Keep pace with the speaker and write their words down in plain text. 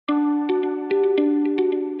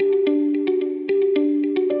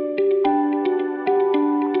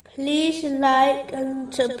like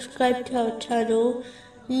and subscribe to our channel.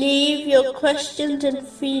 Leave your questions and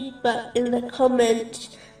feedback in the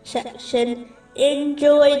comments section.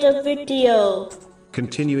 Enjoy the video.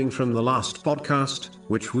 Continuing from the last podcast,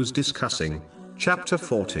 which was discussing chapter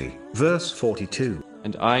 40, verse 42.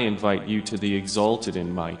 And I invite you to the exalted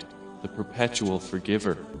in might, the perpetual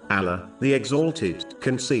forgiver. Allah, the exalted,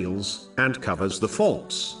 conceals and covers the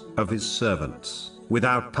faults of his servants,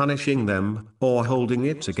 without punishing them or holding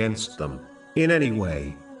it against them in any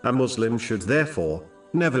way. A Muslim should therefore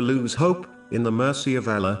never lose hope in the mercy of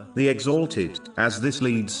Allah, the exalted, as this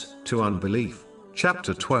leads to unbelief.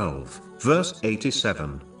 Chapter 12, verse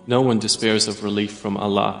 87. No one despairs of relief from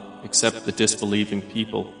Allah except the disbelieving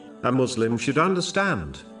people. A Muslim should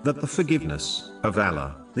understand that the forgiveness of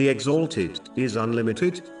Allah, the exalted, is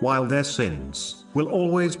unlimited, while their sins will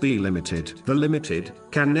always be limited. The limited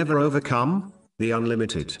can never overcome the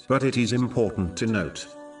unlimited. But it is important to note,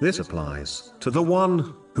 this applies to the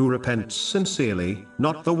one who repents sincerely,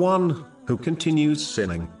 not the one who continues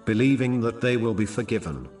sinning, believing that they will be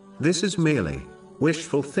forgiven. This is merely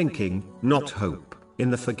wishful thinking, not hope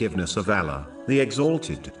in the forgiveness of Allah, the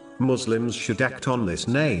exalted. Muslims should act on this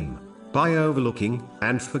name by overlooking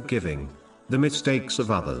and forgiving the mistakes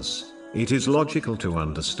of others. It is logical to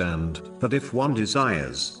understand that if one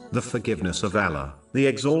desires the forgiveness of Allah, the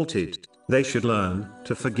exalted, they should learn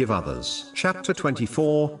to forgive others. Chapter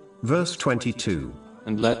 24, verse 22.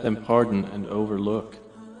 And let them pardon and overlook.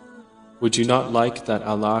 Would you not like that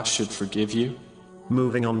Allah should forgive you?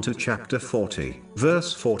 Moving on to chapter 40,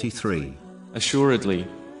 verse 43. Assuredly,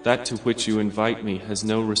 that to which you invite me has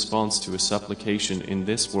no response to a supplication in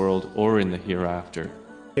this world or in the hereafter.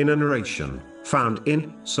 In a narration found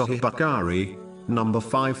in Sahih Bukhari, number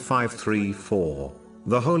 5534,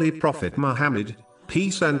 the Holy Prophet Muhammad,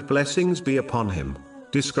 peace and blessings be upon him,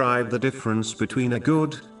 described the difference between a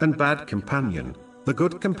good and bad companion. The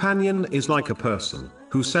good companion is like a person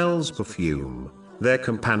who sells perfume. Their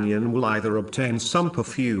companion will either obtain some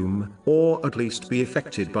perfume, or at least be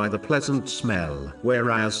affected by the pleasant smell.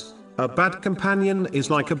 Whereas, a bad companion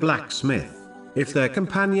is like a blacksmith. If their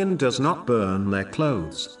companion does not burn their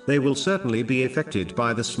clothes, they will certainly be affected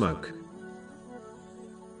by the smoke.